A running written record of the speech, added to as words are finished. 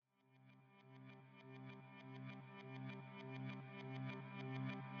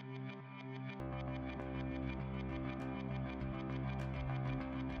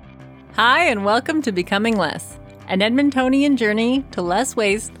Hi, and welcome to Becoming Less, an Edmontonian journey to less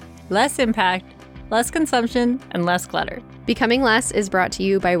waste, less impact, less consumption, and less clutter. Becoming Less is brought to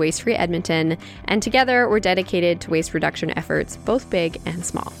you by Waste Free Edmonton, and together we're dedicated to waste reduction efforts, both big and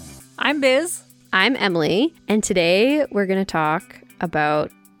small. I'm Biz. I'm Emily, and today we're going to talk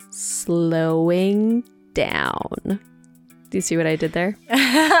about slowing down. Do you see what I did there?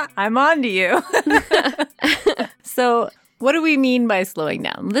 I'm on to you. So, what do we mean by slowing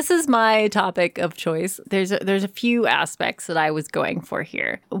down? This is my topic of choice. There's a few aspects that I was going for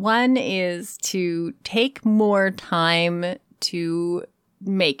here. One is to take more time to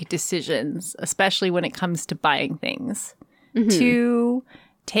make decisions, especially when it comes to buying things. Mm-hmm. Two,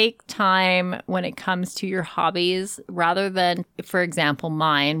 take time when it comes to your hobbies rather than, for example,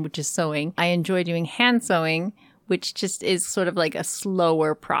 mine, which is sewing. I enjoy doing hand sewing, which just is sort of like a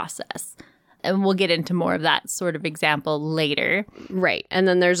slower process. And we'll get into more of that sort of example later. Right. And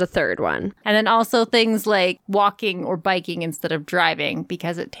then there's a third one. And then also things like walking or biking instead of driving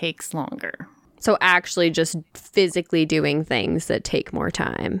because it takes longer. So actually just physically doing things that take more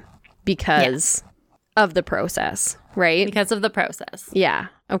time because of the process, right? Because of the process. Yeah.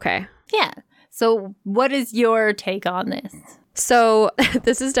 Okay. Yeah. So what is your take on this? So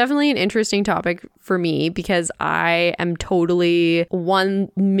this is definitely an interesting topic for me because I am totally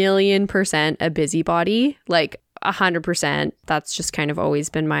 1,000,000% a busybody, like 100%. That's just kind of always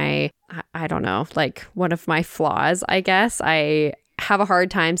been my, I don't know, like one of my flaws, I guess. I have a hard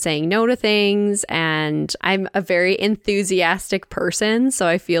time saying no to things, and I'm a very enthusiastic person, so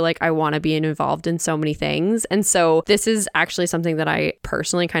I feel like I want to be involved in so many things. And so this is actually something that I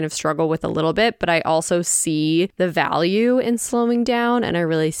personally kind of struggle with a little bit, but I also see the value in slowing down, and I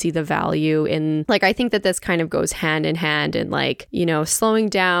really see the value in, like, I think that this kind of goes hand in hand in, like, you know, slowing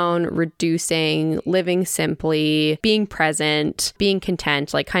down, reducing, living simply, being present, being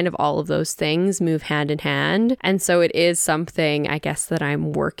content, like kind of all of those things move hand in hand. And so it is something, I guess, that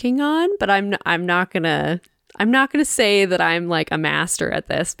I'm working on, but I'm not gonna say that I'm like a master at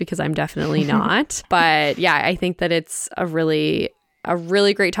this because I'm definitely not. But yeah, I think that it's a really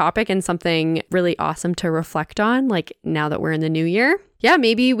great topic and something really awesome to reflect on, like now that we're in the new year. Yeah,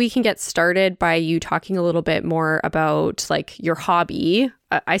 maybe we can get started by you talking a little bit more about like your hobby.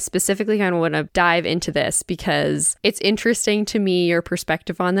 I specifically kind of want to dive into this because it's interesting to me, your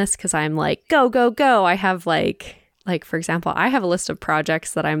perspective on this, because I'm like, go, go, go. I have like, for example, I have a list of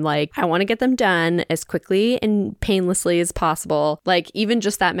projects that I'm like, I want to get them done as quickly and painlessly as possible. Like, even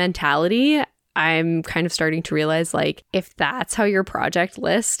just that mentality, I'm kind of starting to realize, like, if that's how your project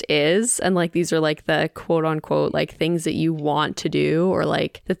list is, and like these are like the quote unquote like things that you want to do or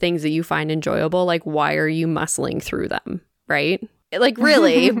like the things that you find enjoyable, like, why are you muscling through them, right? Like,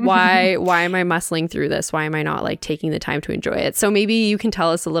 really, why am I muscling through this? Why am I not like taking the time to enjoy it? So maybe you can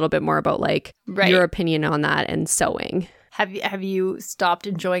tell us a little bit more about like your opinion on that and sewing. Have you stopped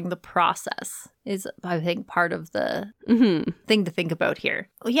enjoying the process is, I think, part of the thing to think about here.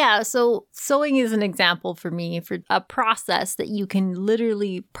 Yeah, so sewing is an example for me for a process that you can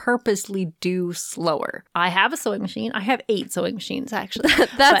literally purposely do slower. I have a sewing machine. I have 8 sewing machines, actually.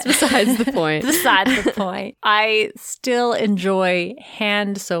 That's besides the point. Besides the point. I still enjoy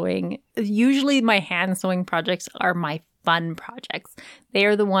hand sewing. Usually my hand sewing projects are my fun projects. They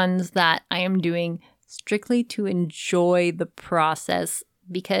are the ones that I am doing strictly to enjoy the process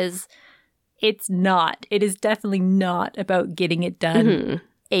because it is definitely not about getting it done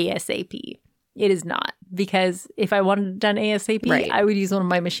ASAP. It is not, because if I wanted it done ASAP, I would use one of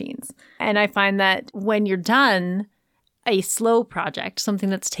my machines. And I find that when you're done a slow project, something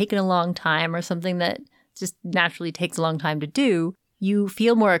that's taken a long time or something that just naturally takes a long time to do, you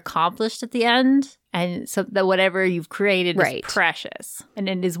feel more accomplished at the end. And so that whatever you've created is precious. And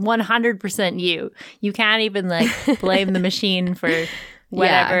it is 100% you. You can't even like blame the machine for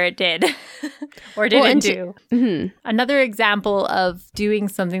whatever it did or didn't do. Another example of doing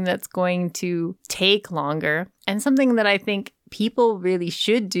something that's going to take longer and something that I think people really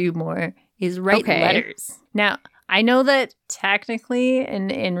should do more is write letters. Now, I know that technically,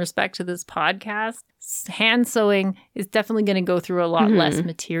 in respect to this podcast, hand sewing is definitely going to go through a lot less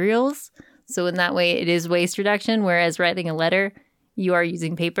materials. So in that way, it is waste reduction, whereas writing a letter, you are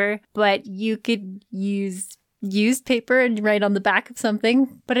using paper. But you could use used paper and write on the back of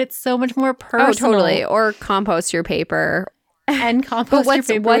something, but it's so much more personal. Oh, totally. Or compost your paper. And compost your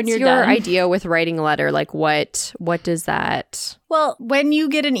paper when you're done. What's your idea with writing a letter? Like, what does that Well, when you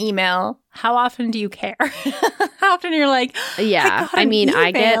get an email, how often do you care? How often you're like, yeah, I mean,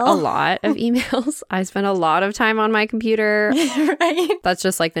 I get a lot of emails. I spend a lot of time on my computer. Right? That's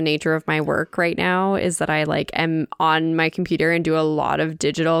just like the nature of my work right now, is that I like am on my computer and do a lot of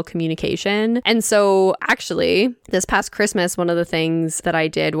digital communication. And so actually this past Christmas, one of the things that I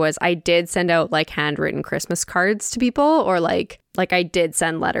did was I did send out like handwritten Christmas cards to people, or like I did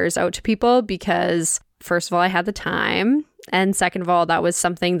send letters out to people because first of all, I had the time. And second of all, that was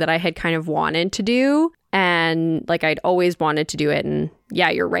something that I had kind of wanted to do. And like I'd always wanted to do it. And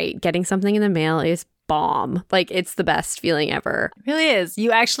yeah, you're right. Getting something in the mail is bomb. Like it's the best feeling ever. It really is.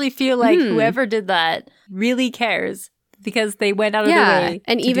 You actually feel like whoever did that really cares because they went out of their way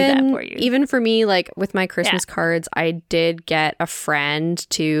and to even do that for you. Even for me, like with my Christmas cards, I did get a friend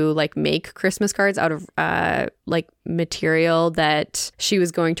to like make Christmas cards out of like material that she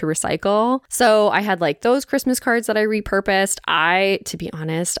was going to recycle. So I had like those Christmas cards that I repurposed. To be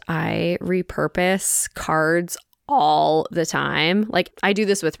honest, I repurpose cards all the time. Like I do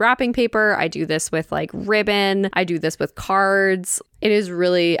this with wrapping paper. I do this with like ribbon. I do this with cards. It is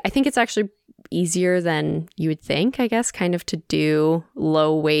really, I think it's actually easier than you would think, I guess, kind of to do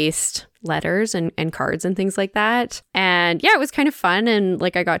low waste letters and cards and things like that. And yeah, it was kind of fun. And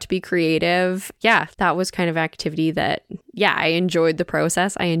like I got to be creative. Yeah, that was kind of activity that, yeah, I enjoyed the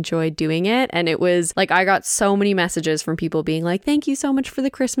process. I enjoyed doing it. And it was like, I got so many messages from people being like, thank you so much for the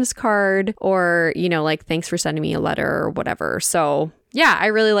Christmas card, or, you know, like, thanks for sending me a letter or whatever. So yeah, I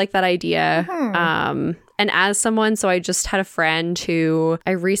really like that idea. And as someone, so I just had a friend who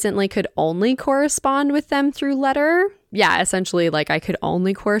I recently could only correspond with them through letter. Yeah, essentially, like I could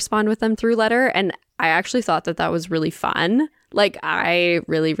only correspond with them through letter. And I actually thought that that was really fun. Like I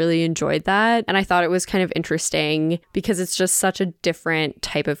really, really enjoyed that. And I thought it was kind of interesting because it's just such a different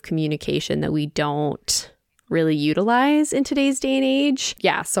type of communication that we don't really utilize in today's day and age.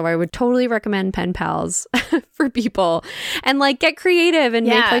 Yeah, so I would totally recommend pen pals for people, and like get creative and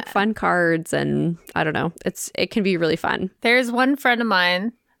make like fun cards, and I don't know, it can be really fun. There's one friend of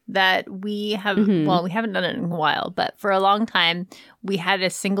mine that we have, well, we haven't done it in a while, but for a long time we had a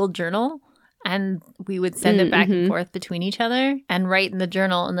single journal. And we would send it back and forth between each other and write in the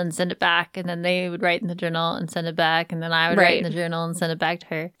journal and then send it back. And then they would write in the journal and send it back. And then I would write in the journal and send it back to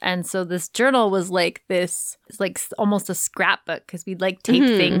her. And so this journal was like this, it's like almost a scrapbook because we'd like tape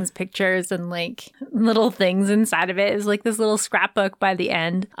things, pictures and like little things inside of it. It was like this little scrapbook by the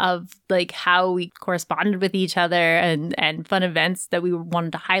end of like how we corresponded with each other and fun events that we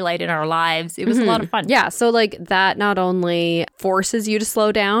wanted to highlight in our lives. It was a lot of fun. Yeah. So like that not only forces you to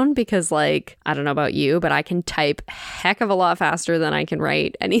slow down because like, I don't know about you, but I can type heck of a lot faster than I can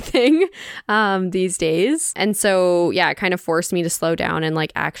write anything these days. And so, yeah, it kind of forced me to slow down and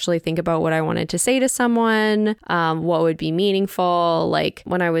like actually think about what I wanted to say to someone, what would be meaningful. Like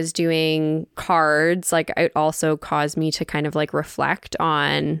when I was doing cards, like it also caused me to kind of like reflect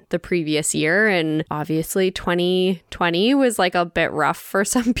on the previous year. And obviously 2020 was like a bit rough for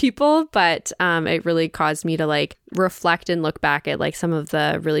some people, but it really caused me to like reflect and look back at like some of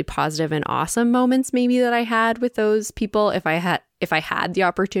the really positive and awesome moments maybe that I had with those people if I had the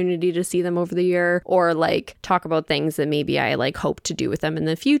opportunity to see them over the year, or like talk about things that maybe I like hope to do with them in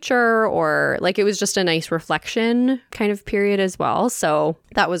the future, or like it was just a nice reflection kind of period as well. So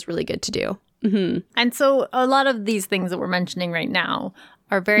that was really good to do. And so a lot of these things that we're mentioning right now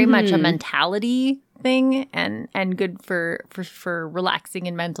are very much a mentality thing and good for relaxing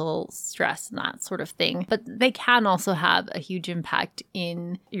and mental stress and that sort of thing. But they can also have a huge impact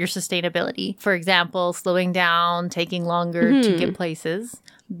in your sustainability. For example, slowing down, taking longer to get places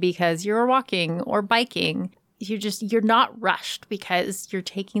because you're walking or biking. You're not rushed because you're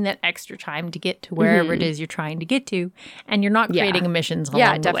taking that extra time to get to wherever it is you're trying to get to, and you're not creating emissions along the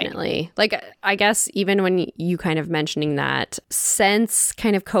way. Yeah, definitely. Like, I guess even when you kind of mentioning that, since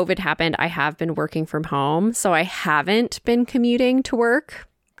kind of COVID happened, I have been working from home, so I haven't been commuting to work.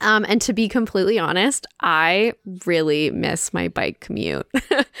 And to be completely honest, I really miss my bike commute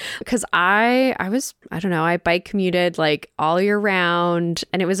because I bike commuted like all year round,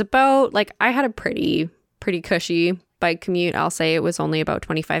 and it was about like I had a pretty cushy bike commute. I'll say it was only about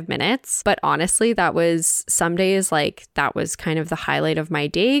 25 minutes. But honestly, that was some days like that was kind of the highlight of my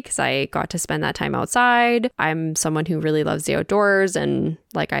day because I got to spend that time outside. I'm someone who really loves the outdoors, and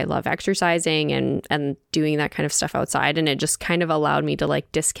like I love exercising and doing that kind of stuff outside. And it just kind of allowed me to like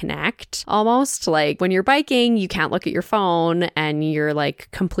disconnect almost. Like when you're biking, you can't look at your phone and you're like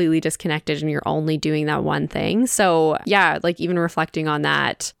completely disconnected and you're only doing that one thing. So yeah, like even reflecting on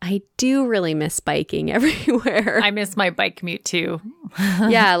that, I do really miss biking everywhere. I miss my bike commute too.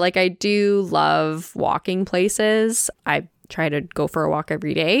 Yeah, like I do love walking places. I try to go for a walk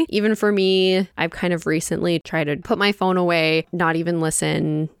every day. Even for me, I've kind of recently tried to put my phone away, not even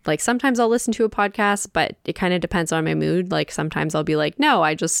listen. Like sometimes I'll listen to a podcast, but it kind of depends on my mood. Like sometimes I'll be like, no,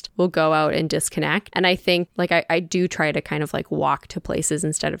 I just will go out and disconnect. And I think like I do try to kind of like walk to places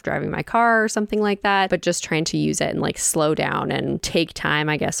instead of driving my car or something like that, but just trying to use it and like slow down and take time,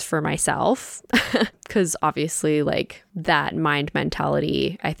 I guess, for myself. Because obviously like that mind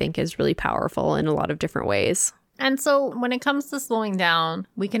mentality, I think, is really powerful in a lot of different ways. And so when it comes to slowing down,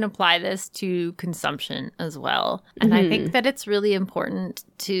 we can apply this to consumption as well. And I think that it's really important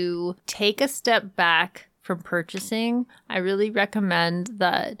to take a step back from purchasing. I really recommend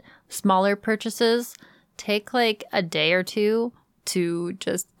that smaller purchases take like a day or two to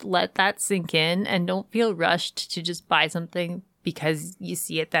just let that sink in and don't feel rushed to just buy something because you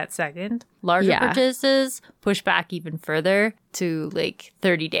see it that second. Larger purchases push back even further to like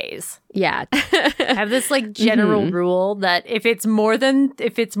 30 days. Yeah. I have this like general rule that if it's more than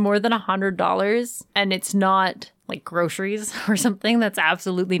 $100 and it's not like groceries or something that's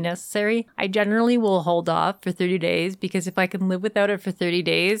absolutely necessary, I generally will hold off for 30 days because if I can live without it for 30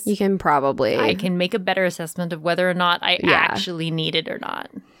 days, You can probably. I can make a better assessment of whether or not I actually need it or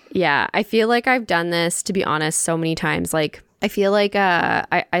not. Yeah. I feel like I've done this, to be honest, so many times. Like, I feel like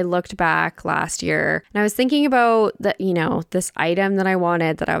I looked back last year and I was thinking about this item that I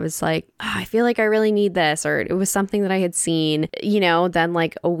wanted that I was like, I feel like I really need this, or it was something that I had seen, then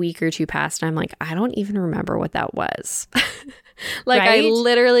like a week or two passed and I'm like, I don't even remember what that was. Like Right? I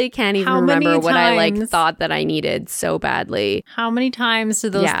literally can't even How many remember what I like times- thought that I needed so badly. How many times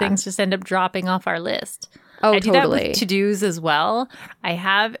do those Yeah. things just end up dropping off our list? Oh, I do that totally. with to-dos as well.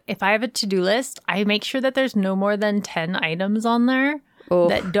 If I have a to-do list, I make sure that there's no more than 10 items on there Oh.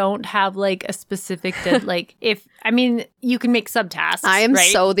 that don't have like a specific you can make subtasks. I am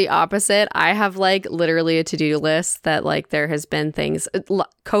right? so the opposite. I have like literally a to-do list that like there has been things.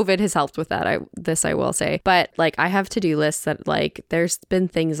 COVID has helped with that. I will say, but like I have to-do lists that like there's been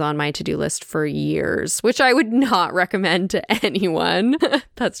things on my to-do list for years, which I would not recommend to anyone.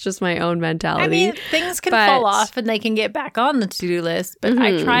 That's just my own mentality. I mean, things can But- fall off and they can get back on the to-do list, but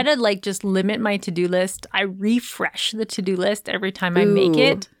I try to like just limit my to-do list. I refresh the to-do list every time I make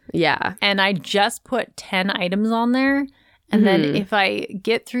it. Yeah. And I just put 10 items on there. And then if I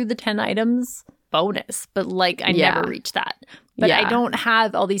get through the 10 items, bonus. But like I never reach that. But I don't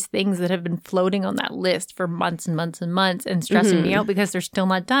have all these things that have been floating on that list for months and months and months and stressing me out because they're still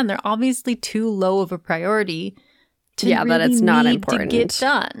not done. They're obviously too low of a priority to that really it's not need important to get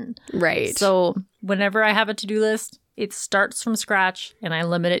done. Right. So whenever I have a to-do list, it starts from scratch and I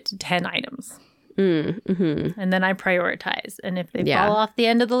limit it to 10 items. And then I prioritize. And if they fall off the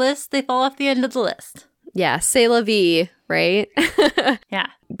end of the list, they fall off the end of the list. Yeah. C'est la vie, right? Yeah.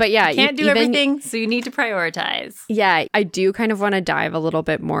 But yeah, Can't do even- everything, so you need to prioritize. Yeah, I do kind of want to dive a little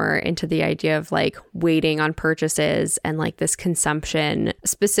bit more into the idea of like waiting on purchases and like this consumption.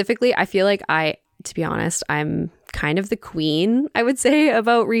 Specifically, I feel like to be honest, I'm kind of the queen, I would say,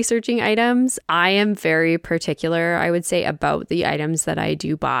 about researching items. I am very particular, I would say, about the items that I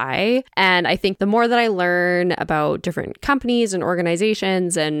do buy. And I think the more that I learn about different companies and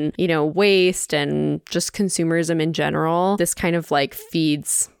organizations and, waste and just consumerism in general, this kind of like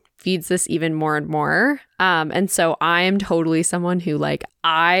feeds this even more and more. And so I am totally someone who like,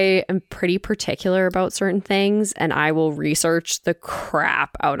 I am pretty particular about certain things and I will research the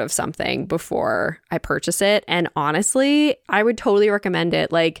crap out of something before I purchase it. And honestly, I would totally recommend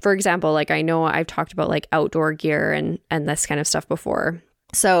it. Like, for example, like I know I've talked about like outdoor gear and this kind of stuff before.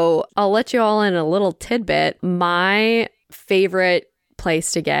 So I'll let you all in a little tidbit. My favorite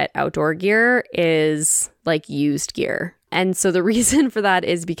place to get outdoor gear is like used gear. And so the reason for that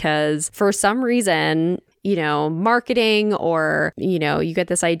is because for some reason, marketing or, you get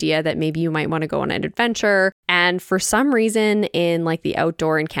this idea that maybe you might want to go on an adventure. And for some reason in like the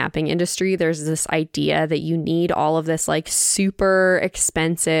outdoor and camping industry, there's this idea that you need all of this like super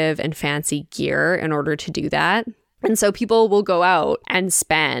expensive and fancy gear in order to do that. And so people will go out and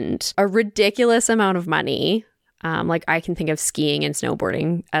spend a ridiculous amount of money. Like I can think of skiing and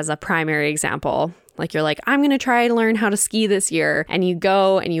snowboarding as a primary example. Like you're like, I'm going to try to learn how to ski this year. And you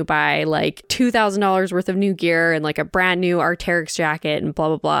go and you buy like $2,000 worth of new gear and like a brand new Arc'teryx jacket and blah,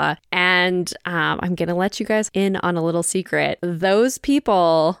 blah, blah. And I'm going to let you guys in on a little secret. Those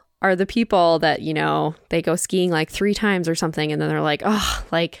people are the people that, they go skiing like 3 times or something. And then they're like, oh,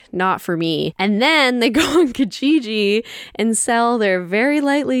 like not for me. And then they go on Kijiji and sell their very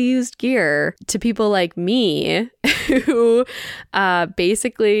lightly used gear to people like me who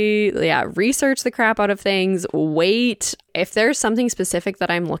basically, research the crap out of things, wait. If there's something specific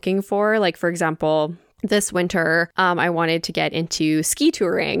that I'm looking for, like for example, this winter, I wanted to get into ski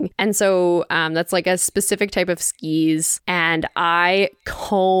touring. And so that's like a specific type of skis. And I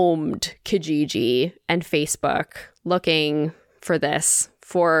combed Kijiji and Facebook looking for this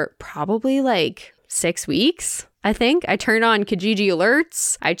for probably like 6 weeks. I think I turned on Kijiji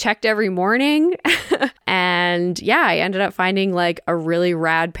alerts. I checked every morning. And yeah, I ended up finding like a really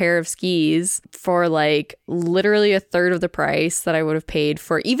rad pair of skis for like literally a third of the price that I would have paid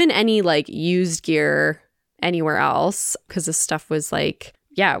for even any like used gear anywhere else. Because this stuff was like,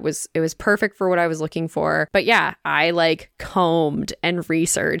 yeah, it was perfect for what I was looking for. But yeah, I like combed and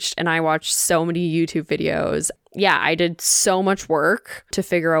researched and I watched so many YouTube videos. Yeah, I did so much work to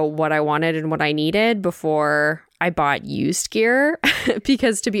figure out what I wanted and what I needed before I bought used gear.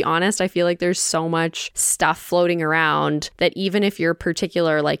 Because to be honest, I feel like there's so much stuff floating around that even if you're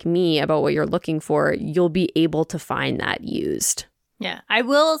particular like me about what you're looking for, you'll be able to find that used. Yeah, I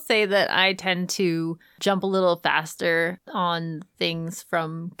will say that I tend to jump a little faster on things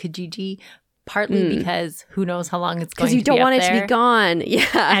from Kijiji, partly because who knows how long it's going to be. Because you don't want it there. to be gone. Yeah.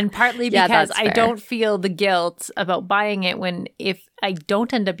 And partly because I don't feel the guilt about buying it when if I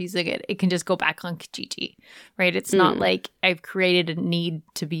don't end up using it, it can just go back on Kijiji, right? It's not like I've created a need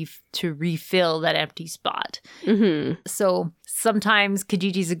to refill that empty spot. So sometimes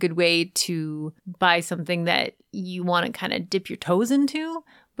Kijiji is a good way to buy something that you want to kind of dip your toes into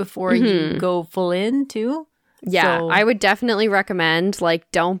before you go full in too. Yeah, So, I would definitely recommend,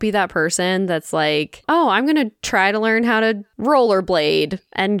 like, don't be that person that's like, oh, I'm going to try to learn how to rollerblade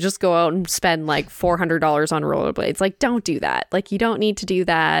and just go out and spend like $400 on rollerblades. Like, don't do that. Like, you don't need to do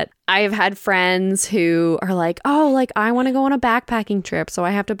that. I've had friends who are like, oh, like, I want to go on a backpacking trip, so I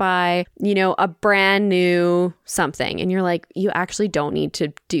have to buy, you know, a brand new something. And you're like, you actually don't need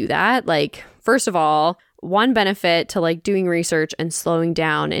to do that. Like, first of all, one benefit to like doing research and slowing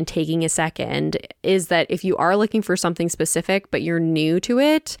down and taking a second is that if you are looking for something specific, but you're new to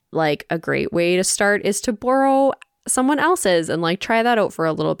it, like a great way to start is to borrow someone else's and like try that out for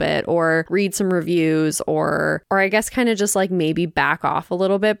a little bit or read some reviews or I guess kind of just like maybe back off a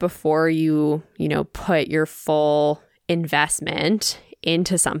little bit before you know, put your full investment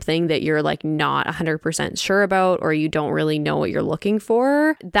into something that you're like not 100% sure about or you don't really know what you're looking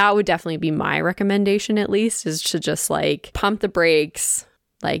for. That would definitely be my recommendation, at least, is to just like pump the brakes,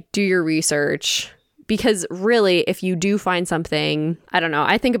 like do your research. Because really, if you do find something, I don't know,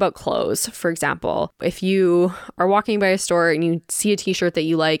 I think about clothes, for example. If you are walking by a store and you see a t-shirt that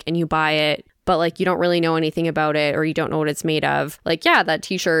you like and you buy it, but like you don't really know anything about it or you don't know what it's made of, like, yeah, that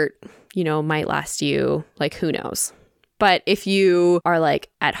t-shirt, you know, might last you, like, who knows. But if you are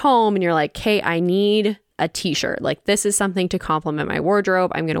like at home and you're like, hey, I need a t-shirt, like this is something to complement my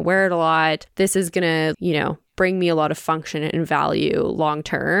wardrobe. I'm going to wear it a lot. This is going to, you know, bring me a lot of function and value long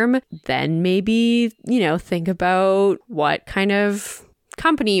term. Then maybe, you know, think about what kind of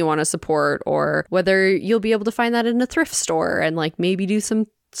company you want to support or whether you'll be able to find that in a thrift store and like maybe do some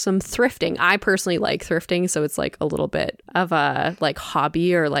thrifting. I personally like thrifting, so it's like a little bit of a like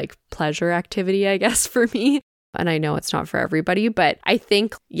hobby or like pleasure activity, I guess, for me. And I know it's not for everybody, but I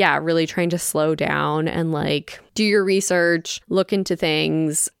think, yeah, really trying to slow down and like do your research, look into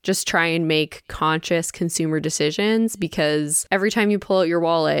things, just try and make conscious consumer decisions, because every time you pull out your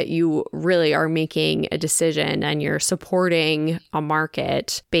wallet, you really are making a decision and you're supporting a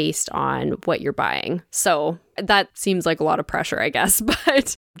market based on what you're buying. So that seems like a lot of pressure, I guess,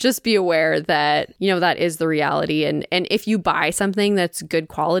 but just be aware that, you know, that is the reality. And if you buy something that's good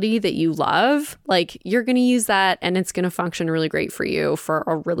quality that you love, like you're going to use that and it's going to function really great for you for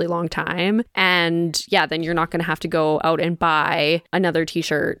a really long time. And yeah, then you're not going to have to go out and buy another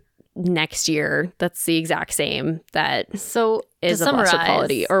t-shirt next year that's the exact same that is of lesser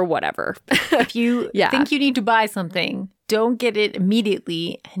quality or whatever. If you think you need to buy something, don't get it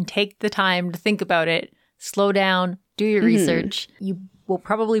immediately and take the time to think about it. Slow down, do your research. You will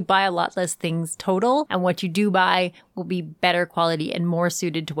probably buy a lot less things total, and what you do buy will be better quality and more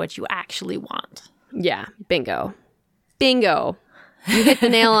suited to what you actually want. Yeah, bingo. You hit the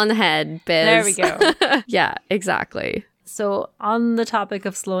nail on the head, Biz. There we go. Yeah, exactly. So on the topic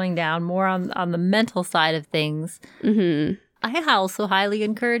of slowing down, more on the mental side of things, I also highly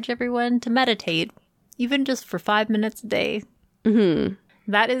encourage everyone to meditate, even just for 5 minutes a day.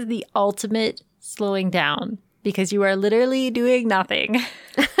 That is the ultimate slowing down, because you are literally doing nothing.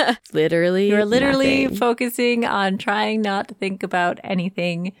 You're literally nothing. Focusing on trying not to think about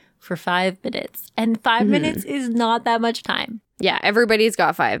anything for 5 minutes. And 5 minutes is not that much time. Yeah, everybody's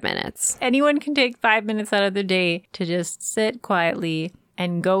got 5 minutes. Anyone can take 5 minutes out of their day to just sit quietly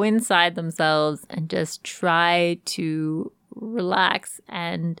and go inside themselves and just try to relax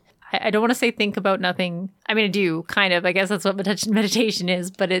and I don't want to say think about nothing. I mean, I do kind of. I guess that's what meditation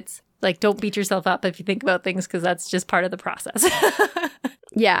is, but it's like, don't beat yourself up if you think about things, because that's just part of the process.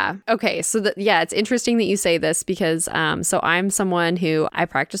 Yeah. Okay. So it's interesting that you say this because so I'm someone who I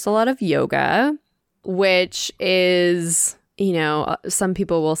practice a lot of yoga, which is, you know, some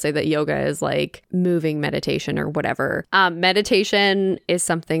people will say that yoga is like moving meditation or whatever. Meditation is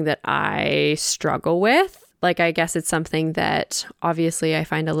something that I struggle with. Like, I guess it's something that obviously I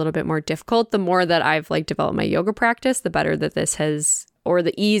find a little bit more difficult. The more that I've like developed my yoga practice, the better that this has, or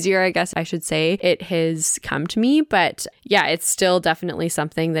the easier, I guess I should say, it has come to me. But yeah, it's still definitely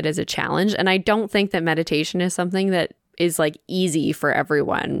something that is a challenge. And I don't think that meditation is something that is like easy for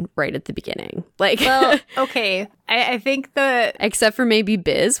everyone right at the beginning. Like, well, okay. I think except for maybe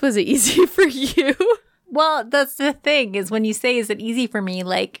Biz, was it easy for you? Well, that's the thing is when you say, is it easy for me?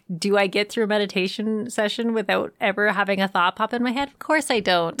 Like, do I get through a meditation session without ever having a thought pop in my head? Of course I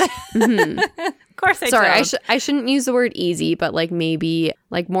don't. Mm-hmm. Of course I don't. Sorry, I shouldn't use the word easy, but like maybe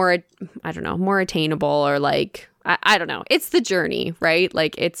like more, I don't know, more attainable, or like, I don't know. It's the journey, right?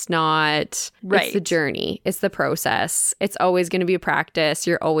 Like, it's not, right. It's the journey. It's the process. It's always going to be a practice.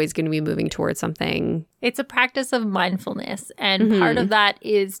 You're always going to be moving towards something. It's a practice of mindfulness. And part of that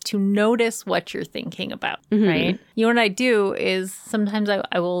is to notice what you're thinking about, right? You know, what I do is sometimes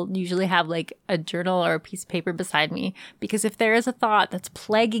I will usually have like a journal or a piece of paper beside me, because if there is a thought that's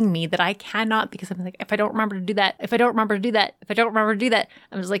plaguing me that I cannot, because I'm like, if I don't remember to do that, if I don't remember to do that, if I don't remember to do that,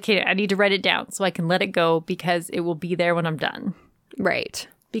 I'm just like, okay, I need to write it down so I can let it go, because it will be there when I'm done. Right.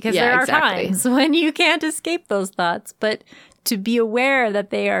 Because there are times when you can't escape those thoughts, but to be aware that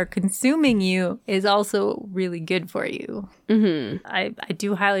they are consuming you is also really good for you. Mm-hmm. I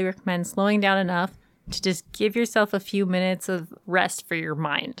do highly recommend slowing down enough to just give yourself a few minutes of rest for your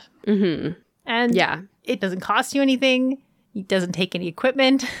mind. Mm-hmm. And it doesn't cost you anything. It doesn't take any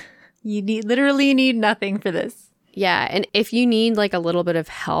equipment. You literally need nothing for this. Yeah. And if you need like a little bit of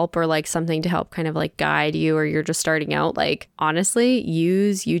help or like something to help kind of like guide you, or you're just starting out, like honestly,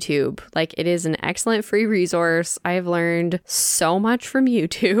 use YouTube. Like, it is an excellent free resource. I have learned so much from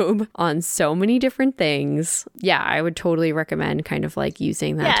YouTube on so many different things. Yeah, I would totally recommend kind of like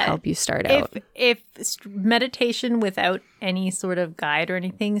using that to help you start out. If meditation without any sort of guide or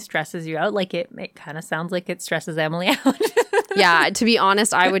anything stresses you out, like it kind of sounds like it stresses Emily out. Yeah, to be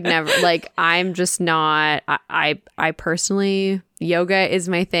honest, I would never, like, I'm just not, I personally, yoga is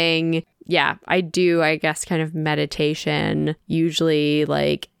my thing. Yeah, I do, I guess, kind of meditation usually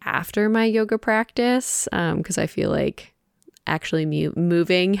like after my yoga practice, because I feel like actually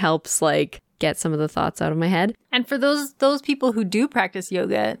moving helps like get some of the thoughts out of my head. And for those people who do practice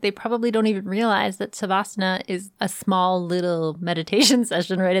yoga, they probably don't even realize that Savasana is a small little meditation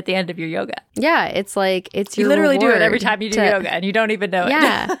session right at the end of your yoga. Yeah, it's like you literally do it every time you do yoga, and you don't even know it.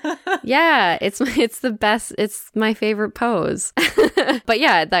 Yeah, it's the best. It's my favorite pose. But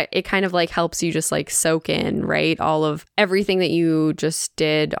yeah, that it kind of like helps you just like soak in, right, all of everything that you just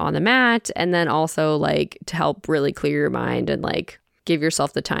did on the mat, and then also like to help really clear your mind and like give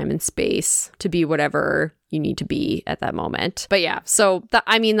yourself the time and space to be whatever you need to be at that moment. But yeah, so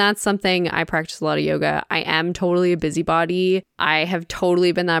that's something. I practice a lot of yoga. I am totally a busybody. I have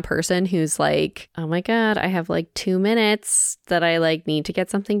totally been that person who's like, oh my God, I have like 2 minutes that I like need to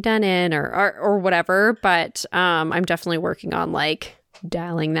get something done in or whatever. But I'm definitely working on like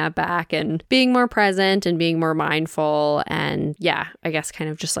dialing that back and being more present and being more mindful. And yeah, I guess kind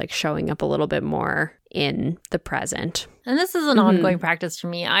of just like showing up a little bit more in the present. And this is an ongoing practice for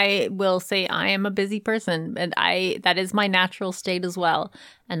me. I will say I am a busy person, and that is my natural state as well.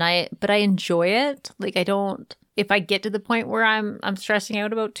 But I enjoy it. Like, I don't, if I get to the point where I'm stressing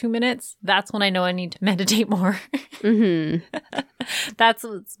out about 2 minutes, that's when I know I need to meditate more. That's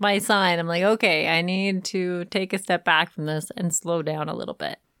my sign. I'm like, okay, I need to take a step back from this and slow down a little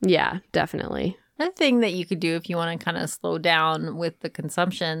bit. Yeah, definitely. Another thing that you could do if you want to kind of slow down with the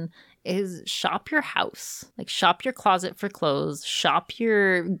consumption is shop your house. Like, shop your closet for clothes, shop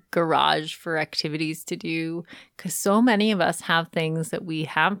your garage for activities to do, because so many of us have things that we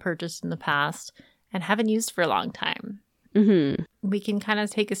have purchased in the past and haven't used for a long time. We can kind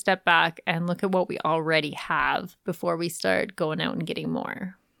of take a step back and look at what we already have before we start going out and getting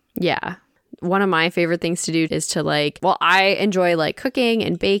more. Yeah. One of my favorite things to do is to I enjoy like cooking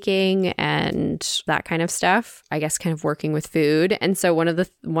and baking and that kind of stuff. I guess kind of working with food. And so one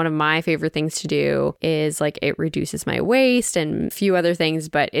of my favorite things to do is like it reduces my waste and a few other things,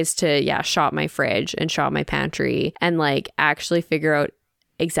 but is to shop my fridge and shop my pantry and like actually figure out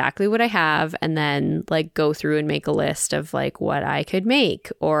exactly what I have and then like go through and make a list of like what I could make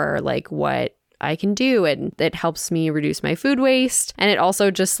or like what I can do, and it helps me reduce my food waste. And it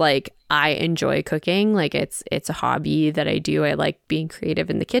also just like, I enjoy cooking. Like it's a hobby that I do. I like being creative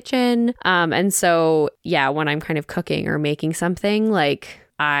in the kitchen. And so yeah, when I'm kind of cooking or making something, like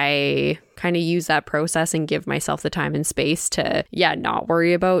I kind of use that process and give myself the time and space to, not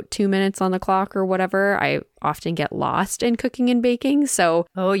worry about 2 minutes on the clock or whatever. I often get lost in cooking and baking. So,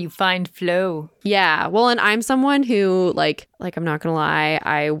 oh, you find flow. Yeah. Well, and I'm someone who like I'm not going to lie,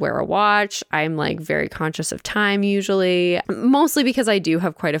 I wear a watch. I'm like very conscious of time usually, mostly because I do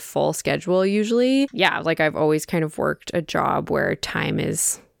have quite a full schedule usually. Yeah. Like I've always kind of worked a job where time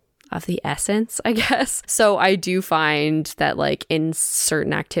is of the essence, I guess. So I do find that like in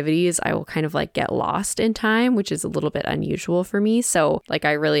certain activities, I will kind of like get lost in time, which is a little bit unusual for me. So like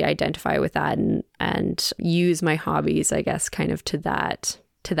I really identify with that and use my hobbies, I guess, kind of to that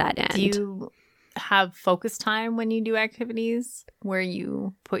end. Do you have focus time when you do activities where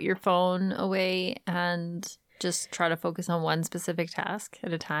you put your phone away and just try to focus on one specific task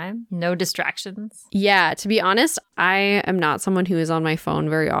at a time? No distractions? Yeah, to be honest, I am not someone who is on my phone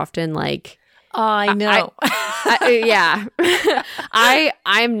very often. Like, I know. Yeah.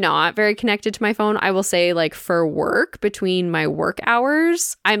 I'm not very connected to my phone. I will say like for work, between my work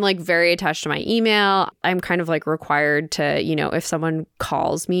hours, I'm like very attached to my email. I'm kind of like required to, if someone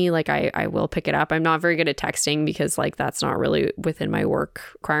calls me, like I will pick it up. I'm not very good at texting because like that's not really within my work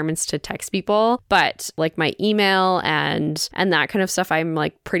requirements to text people. But like my email and that kind of stuff, I'm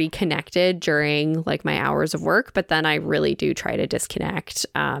like pretty connected during like my hours of work. But then I really do try to disconnect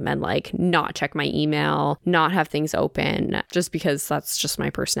and like not check my email, not have things open, just because that's just my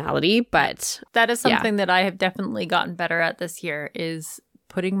personality. But that is something that I have definitely gotten better at this year, is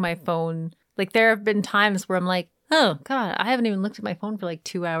putting my phone, like there have been times where I'm like, oh God, I haven't even looked at my phone for like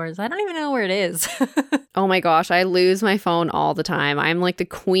 2 hours. I don't even know where it is. Oh my gosh, I lose my phone all the time. I'm like the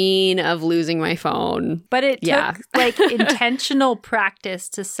queen of losing my phone. But it took like intentional practice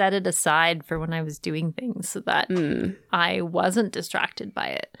to set it aside for when I was doing things so that I wasn't distracted by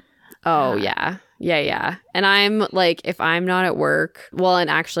it. Oh, yeah. Yeah. And I'm like, if I'm not at work, well, and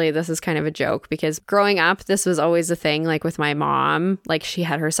actually this is kind of a joke because growing up, this was always a thing, like with my mom, like she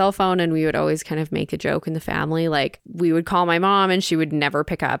had her cell phone and we would always kind of make a joke in the family. Like we would call my mom and she would never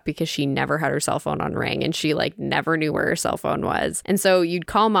pick up because she never had her cell phone on ring and she like never knew where her cell phone was. And so you'd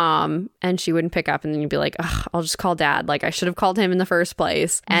call mom and she wouldn't pick up and then you'd be like, oh, I'll just call dad. Like I should have called him in the first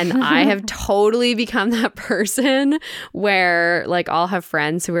place. And I have totally become that person where like I'll have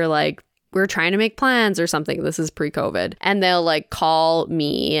friends who are like, we're trying to make plans or something. This is pre-COVID. And they'll like call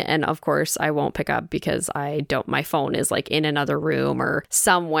me. And of course I won't pick up because my phone is like in another room or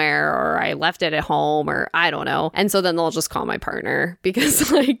somewhere, or I left it at home, or I don't know. And so then they'll just call my partner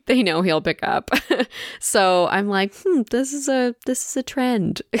because like they know he'll pick up. So I'm like, this is a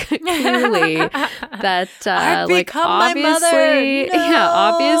trend. Clearly that I've like become my mother. No! Yeah,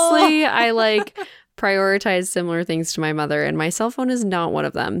 obviously I like prioritize similar things to my mother, and my cell phone is not one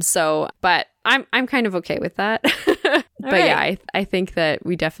of them. So, but I'm kind of okay with that. But right. Yeah, I think that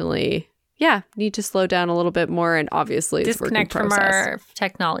we definitely need to slow down a little bit more, and obviously it's disconnect work in from process. our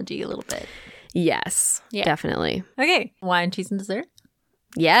technology a little bit. Yes, definitely. Okay, wine, cheese, and dessert.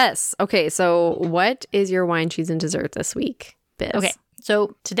 Yes. Okay, so what is your wine, cheese, and dessert this week, Biz? Okay,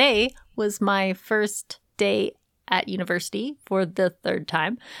 so today was my first day at university for the third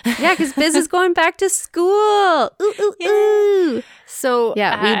time. Yeah, because Biz is going back to school. Ooh. So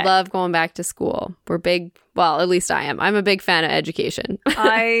yeah, we love going back to school. We're big. Well, at least I am. I'm a big fan of education.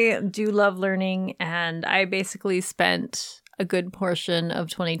 I do love learning, and I basically spent a good portion of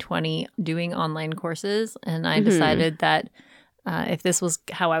 2020 doing online courses, and I decided that if this was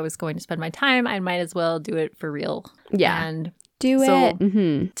how I was going to spend my time, I might as well do it for real. Yeah. And do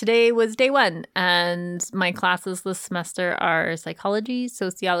it. Today was day one, and my classes this semester are psychology,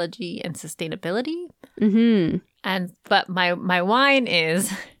 sociology, and sustainability. But my wine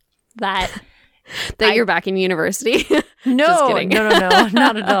is that you're back in university. No, Just kidding. no,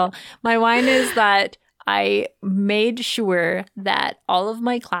 not at all. My wine is that I made sure that all of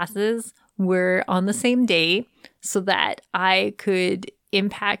my classes were on the same day so that I could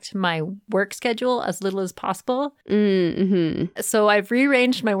impact my work schedule as little as possible. So I've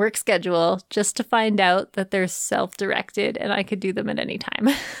rearranged my work schedule just to find out that they're self-directed and I could do them at any time.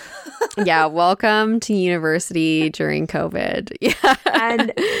 Yeah, welcome to university during COVID. Yeah.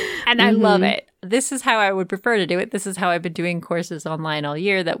 And I love it. This is how I would prefer to do it. This is how I've been doing courses online all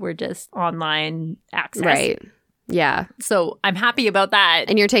year that were just online access. Right. Yeah. So I'm happy about that.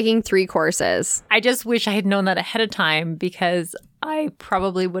 And you're taking 3 courses. I just wish I had known that ahead of time because I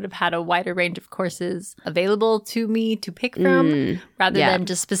probably would have had a wider range of courses available to me to pick from rather than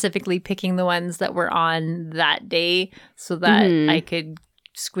just specifically picking the ones that were on that day so that I could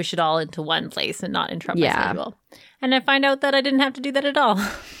squish it all into one place and not interrupt my schedule. And I find out that I didn't have to do that at all.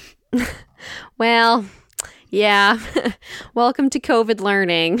 Well, yeah. Welcome to COVID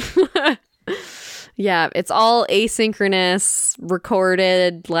learning. Yeah, it's all asynchronous,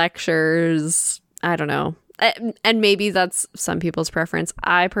 recorded lectures. I don't know. And maybe that's some people's preference.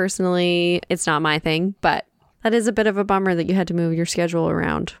 I personally, it's not my thing, but that is a bit of a bummer that you had to move your schedule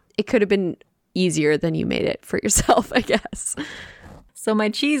around. It could have been easier than you made it for yourself, I guess. So my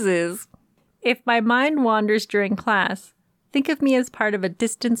cheese is, if my mind wanders during class, think of me as part of a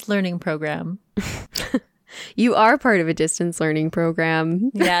distance learning program. You are part of a distance learning program.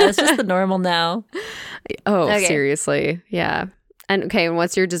 Yeah, it's just the normal now. Oh, okay. Seriously. Yeah. And okay, and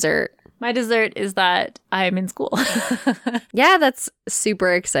what's your dessert? My dessert is that I'm in school. Yeah, that's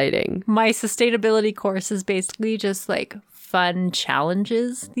super exciting. My sustainability course is basically just like fun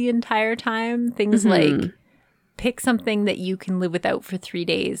challenges the entire time. Things like pick something that you can live without for 3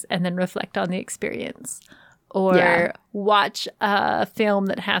 days and then reflect on the experience. Or watch a film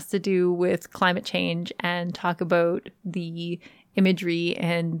that has to do with climate change and talk about the imagery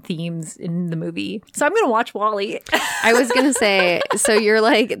and themes in the movie. So I'm going to watch WALL-E. I was going to say, so you're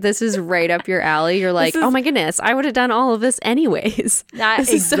like, this is right up your alley. You're like, oh my goodness, I would have done all of this anyways. This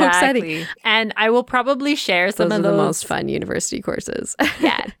is so exciting. And I will probably share some of those. Those are the most fun university courses.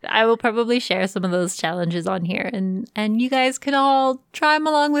 Yeah, I will probably share some of those challenges on here. And you guys can all try them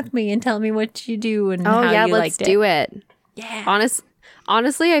along with me and tell me what you do and how you liked it. Oh yeah, let's do it. Yeah.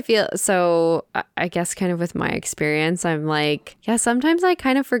 Honestly, I feel so, I guess kind of with my experience, I'm like, yeah, sometimes I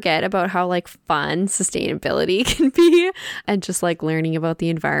kind of forget about how like fun sustainability can be and just like learning about the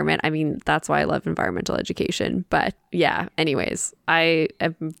environment. I mean, that's why I love environmental education. But yeah, anyways, I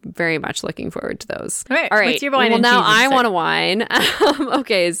am very much looking forward to those. All right. What's your wine? Well, now I want a wine.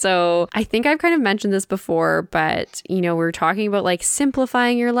 Okay, so I think I've kind of mentioned this before, but you know, we're talking about like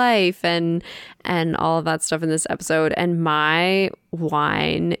simplifying your life and all of that stuff in this episode. And my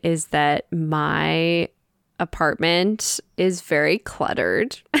wine is that my apartment is very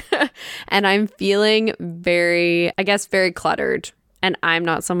cluttered and I'm feeling very cluttered. And I'm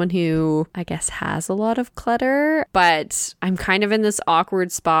not someone who, I guess, has a lot of clutter, but I'm kind of in this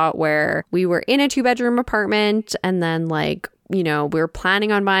awkward spot where we were in a 2-bedroom apartment and then like, you know, we were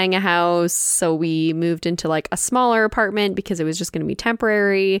planning on buying a house. So we moved into like a smaller apartment because it was just going to be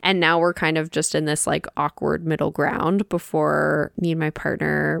temporary. And now we're kind of just in this like awkward middle ground before me and my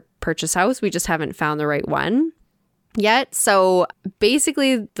partner purchase house. We just haven't found the right one yet. So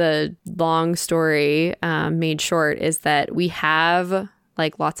basically the long story made short is that we have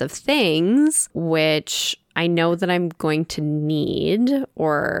like lots of things which I know that I'm going to need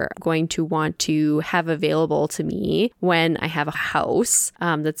or going to want to have available to me when I have a house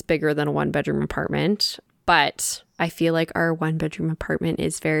that's bigger than a 1-bedroom apartment. But I feel like our 1-bedroom apartment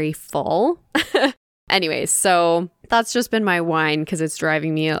is very full. Anyways, so that's just been my wine because it's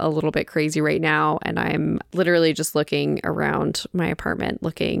driving me a little bit crazy right now. And I'm literally just looking around my apartment,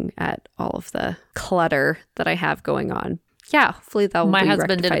 looking at all of the clutter that I have going on. Yeah, hopefully that will be rectified soon. My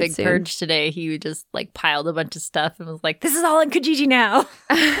husband did a big purge today. He just like piled a bunch of stuff and was like, this is all in Kijiji now.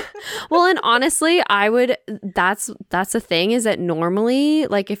 Well, and honestly, that's the thing is that normally,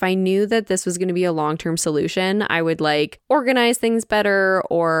 like if I knew that this was going to be a long-term solution, I would like organize things better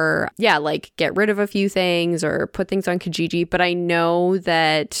or like get rid of a few things or put things on Kijiji. But I know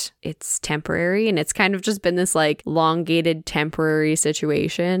that it's temporary and it's kind of just been this like elongated temporary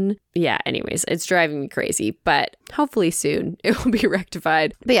situation. Yeah, anyways, it's driving me crazy, but hopefully soon it will be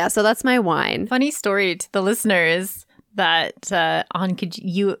rectified. But yeah, so that's my wine. Funny story to the listeners that on Kijiji,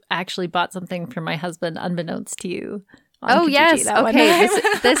 you actually bought something for my husband unbeknownst to you. Oh, Kijiji, yes. Okay.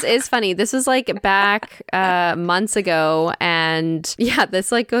 This is funny. This was like back months ago. And yeah,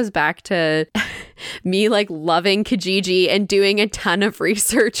 this like goes back to me like loving Kijiji and doing a ton of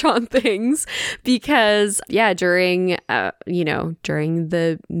research on things because during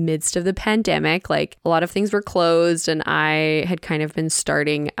the midst of the pandemic, like a lot of things were closed and I had kind of been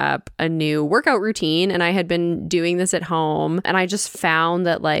starting up a new workout routine and I had been doing this at home and I just found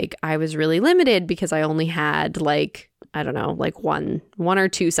that like I was really limited because I only had like I don't know, like one or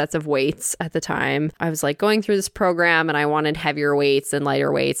two sets of weights at the time. I was like going through this program and I wanted heavier weights and lighter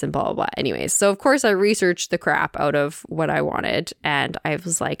weights and blah, blah, blah. Anyways, so of course I researched the crap out of what I wanted. And I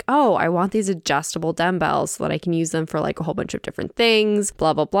was like, oh, I want these adjustable dumbbells so that I can use them for like a whole bunch of different things,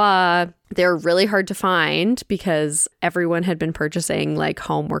 blah, blah, blah. They're really hard to find because everyone had been purchasing like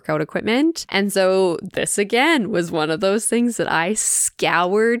home workout equipment. And so this again was one of those things that I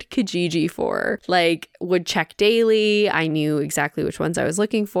scoured Kijiji for. Like would check daily. I knew exactly which ones I was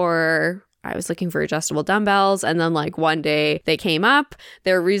looking for. I was looking for adjustable dumbbells, and then like one day they came up,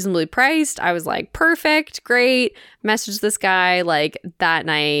 they were reasonably priced. I was like, perfect, great. Messaged this guy like that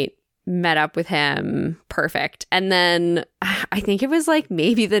night, met up with him, perfect. And then I think it was like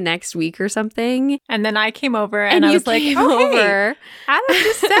maybe the next week or something. And then I came over and I was like, oh, hey, Adam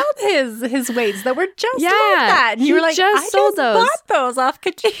just sold his weights that were just like that. And you were like, I just bought those off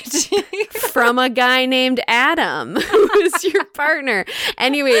Kijiji. From a guy named Adam, who is your partner.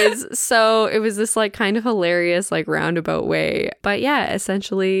 Anyways, so it was this like kind of hilarious like roundabout way. But yeah,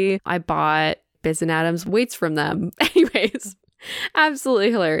 essentially I bought Biz and Adam's weights from them. Anyways. Absolutely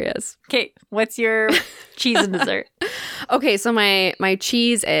hilarious. Okay, what's your cheese and dessert? Okay, so my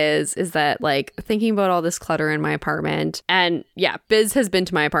cheese is that like thinking about all this clutter in my apartment, and yeah, Biz has been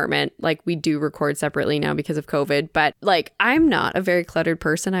to my apartment. Like we do record separately now because of COVID, but like I'm not a very cluttered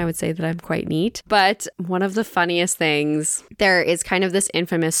person. I would say that I'm quite neat. But one of the funniest things, there is kind of this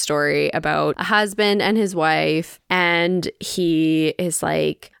infamous story about a husband and his wife, and he is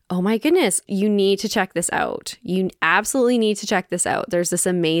like, oh my goodness, you need to check this out. You absolutely need to check this out. There's this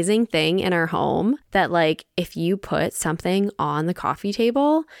amazing thing in our home that like if you put something on the coffee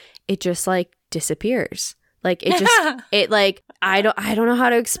table, it just like disappears. Like it just, it like, I don't know how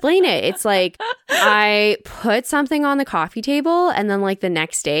to explain it. It's like I put something on the coffee table and then like the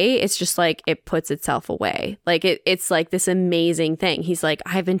next day it's just like it puts itself away. Like it's like this amazing thing. He's like,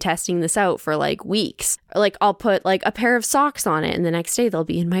 I've been testing this out for like weeks. Like I'll put like a pair of socks on it and the next day they'll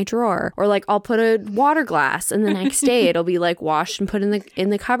be in my drawer. Or like I'll put a water glass and the next day it'll be like washed and put in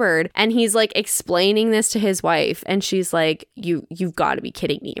the cupboard. And he's like explaining this to his wife and she's like, you've got to be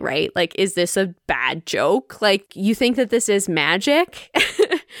kidding me, right? Like, is this a bad joke? Like, you think that this is magic?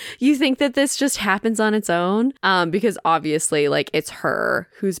 You think that this just happens on its own? Because obviously, like, it's her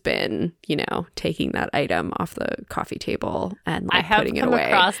who's been, you know, taking that item off the coffee table and like putting it away. I have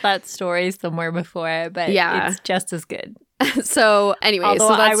come across that story somewhere before, but it's just as good. So anyway, although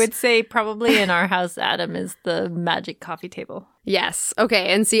I would say probably in our house, Adam is the magic coffee table. Yes.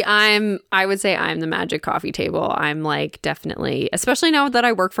 Okay. And see, I would say I'm the magic coffee table. I'm like definitely, especially now that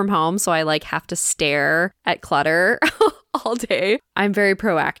I work from home, so I like have to stare at clutter all day. I'm very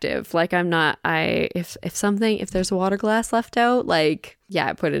proactive. Like I'm not, if there's a water glass left out, like, yeah,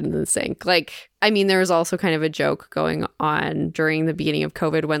 I put it in the sink. Like, I mean, there was also kind of a joke going on during the beginning of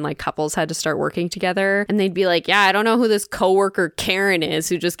COVID when like couples had to start working together and they'd be like, yeah, I don't know who this coworker Karen is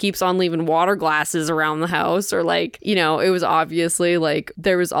who just keeps on leaving water glasses around the house, or like, you know, it was obviously like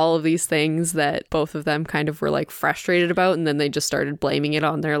there was all of these things that both of them kind of were like frustrated about, and then they just started blaming it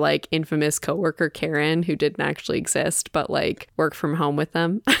on their like infamous coworker Karen who didn't actually exist but like worked from home with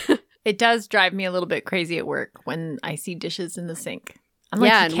them. It does drive me a little bit crazy at work when I see dishes in the sink. I'm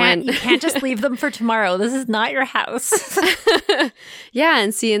like, you can't just leave them for tomorrow. This is not your house. Yeah.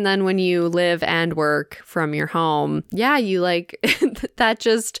 And see, and then when you live and work from your home, yeah, you like, that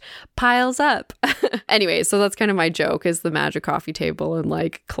just piles up. Anyway, so that's kind of my joke, is the magic coffee table and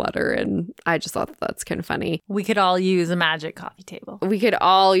like clutter. And I just thought that's kind of funny. We could all use a magic coffee table. We could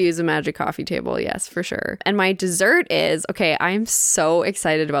all use a magic coffee table. Yes, for sure. And my dessert is, okay, I'm so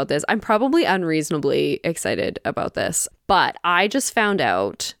excited about this. I'm probably unreasonably excited about this. But I just found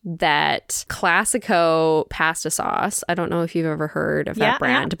out that Classico pasta sauce, I don't know if you've ever heard of that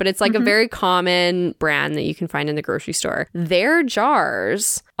brand, but it's like a very common brand that you can find in the grocery store. Their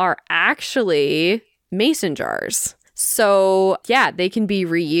jars are actually mason jars. So, yeah, they can be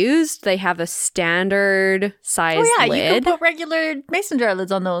reused. They have a standard size lid. You can put regular mason jar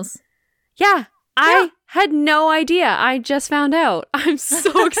lids on those. Yeah. I had no idea. I just found out. I'm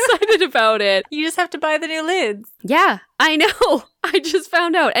so excited about it. You just have to buy the new lids. Yeah, I know. I just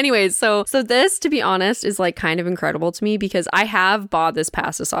found out. Anyways, so this, to be honest, is like kind of incredible to me because I have bought this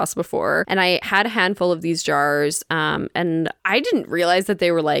pasta sauce before and I had a handful of these jars and I didn't realize that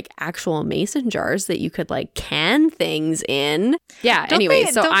they were like actual mason jars that you could like can things in. Yeah,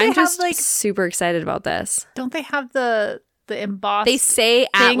 anyways, so I'm just like super excited about this. Don't they have the embossed, they say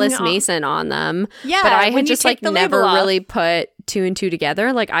Atlas Mason on them, but I had just like never really put two and two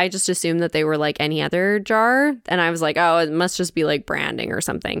together. Like I just assumed that they were like any other jar, and I was like, oh, it must just be like branding or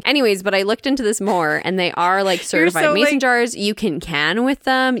something. Anyways, but I looked into this more and they are like certified mason jars. You can with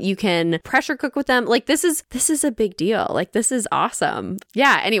them, you can pressure cook with them. Like this is a big deal. Like this is awesome.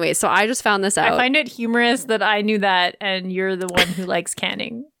 Yeah, anyway, so I just found this out. I find it humorous that I knew that and you're the one who likes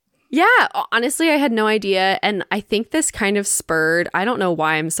canning. Yeah, honestly, I had no idea. And I think this kind of spurred, I don't know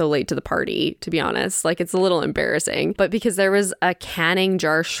why I'm so late to the party, to be honest. Like, it's a little embarrassing, but because there was a canning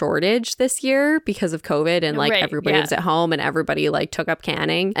jar shortage this year because of COVID and like everybody was at home and everybody like took up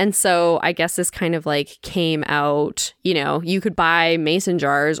canning. And so I guess this kind of like came out, you know, you could buy mason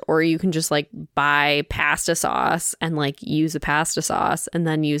jars or you can just like buy pasta sauce and like use the pasta sauce and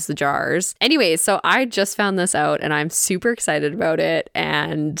then use the jars. Anyways, so I just found this out and I'm super excited about it.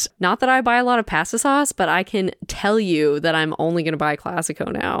 And not that I buy a lot of pasta sauce, but I can tell you that I'm only going to buy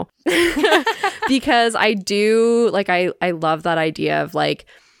Classico now because I do like, I love that idea of like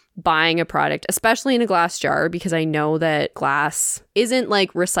buying a product, especially in a glass jar, because I know that glass isn't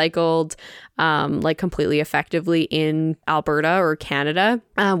like recycled like completely effectively in Alberta or Canada,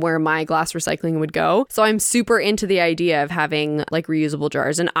 where my glass recycling would go. So I'm super into the idea of having like reusable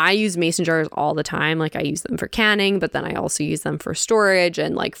jars. And I use mason jars all the time. Like I use them for canning, but then I also use them for storage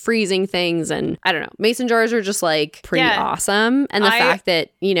and like freezing things. And I don't know, mason jars are just like pretty awesome. And the fact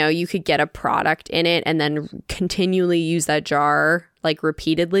that, you know, you could get a product in it and then continually use that jar like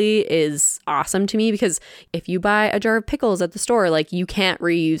repeatedly is awesome to me, because if you buy a jar of pickles at the store, like you can't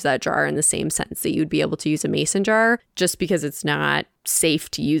reuse that jar in the same sense that you'd be able to use a mason jar, just because it's not safe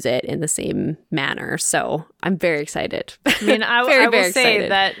to use it in the same manner. So I'm very excited. I mean, I will say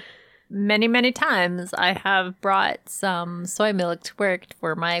that many times I have brought some soy milk to work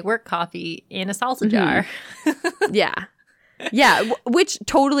for my work coffee in a salsa jar. Yeah. Yeah, which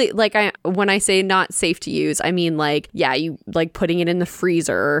totally, like, when I say not safe to use, I mean, like, yeah, you like putting it in the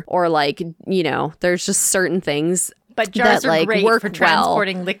freezer or like, you know, there's just certain things. But jars that, are like, great work for well.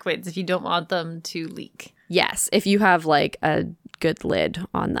 transporting liquids if you don't want them to leak. Yes, if you have like a good lid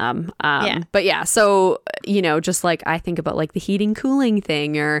on them. But yeah, so, you know, just like I think about like the heating cooling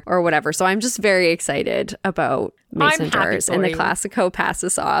thing or whatever. So I'm just very excited about mason jars and the Classico pasta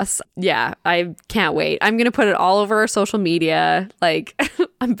sauce. Yeah, I can't wait. I'm going to put it all over our social media. Like,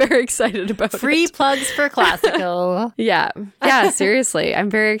 I'm very excited about Free plugs for Classico. Yeah, seriously. I'm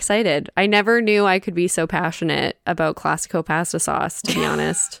very excited. I never knew I could be so passionate about Classico pasta sauce, to be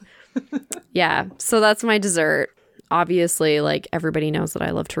honest. Yeah, so that's my dessert. Obviously, like everybody knows that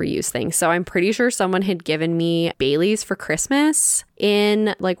I love to reuse things. So I'm pretty sure someone had given me Baileys for Christmas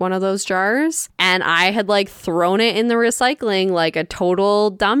in like one of those jars. And I had like thrown it in the recycling like a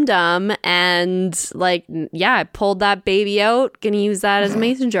total dum-dum. And like, yeah, I pulled that baby out. Gonna use that as a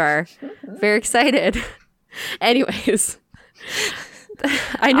mason jar. Very excited. Anyways,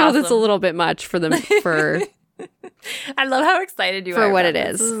 I know that's a little bit much for them for... I love how excited you are for what it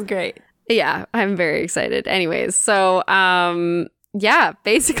is. This is great. Yeah, I'm very excited. Anyways, so yeah,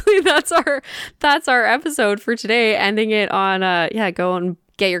 basically that's our episode for today, ending it on go and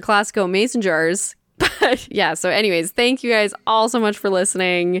get your Classico mason jars. But yeah, so anyways, thank you guys all so much for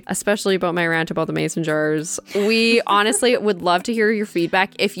listening, especially about my rant about the mason jars. We honestly would love to hear your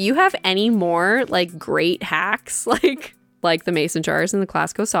feedback. If you have any more like great hacks, like the mason jars and the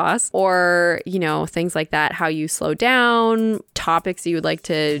Classico sauce, or, you know, things like that, how you slow down, topics you would like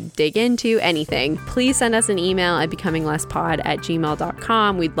to dig into, anything, please send us an email at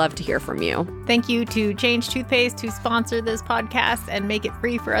becominglesspod@gmail.com. We'd love to hear from you. Thank you to Change Toothpaste to sponsor this podcast and make it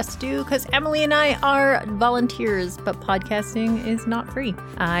free for us to do, because Emily and I are volunteers, but podcasting is not free.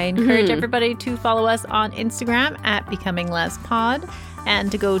 I encourage everybody to follow us on Instagram at becominglesspod,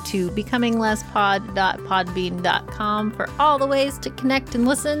 and to go to becominglesspod.podbean.com for all the ways to connect and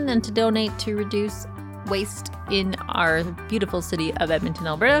listen and to donate to reduce waste in our beautiful city of Edmonton,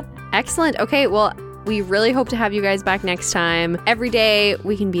 Alberta. Excellent. Okay, well, we really hope to have you guys back next time. Every day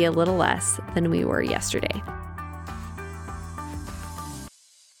we can be a little less than we were yesterday.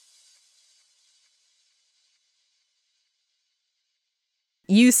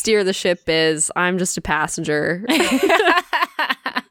 You steer the ship, Biz. I'm just a passenger.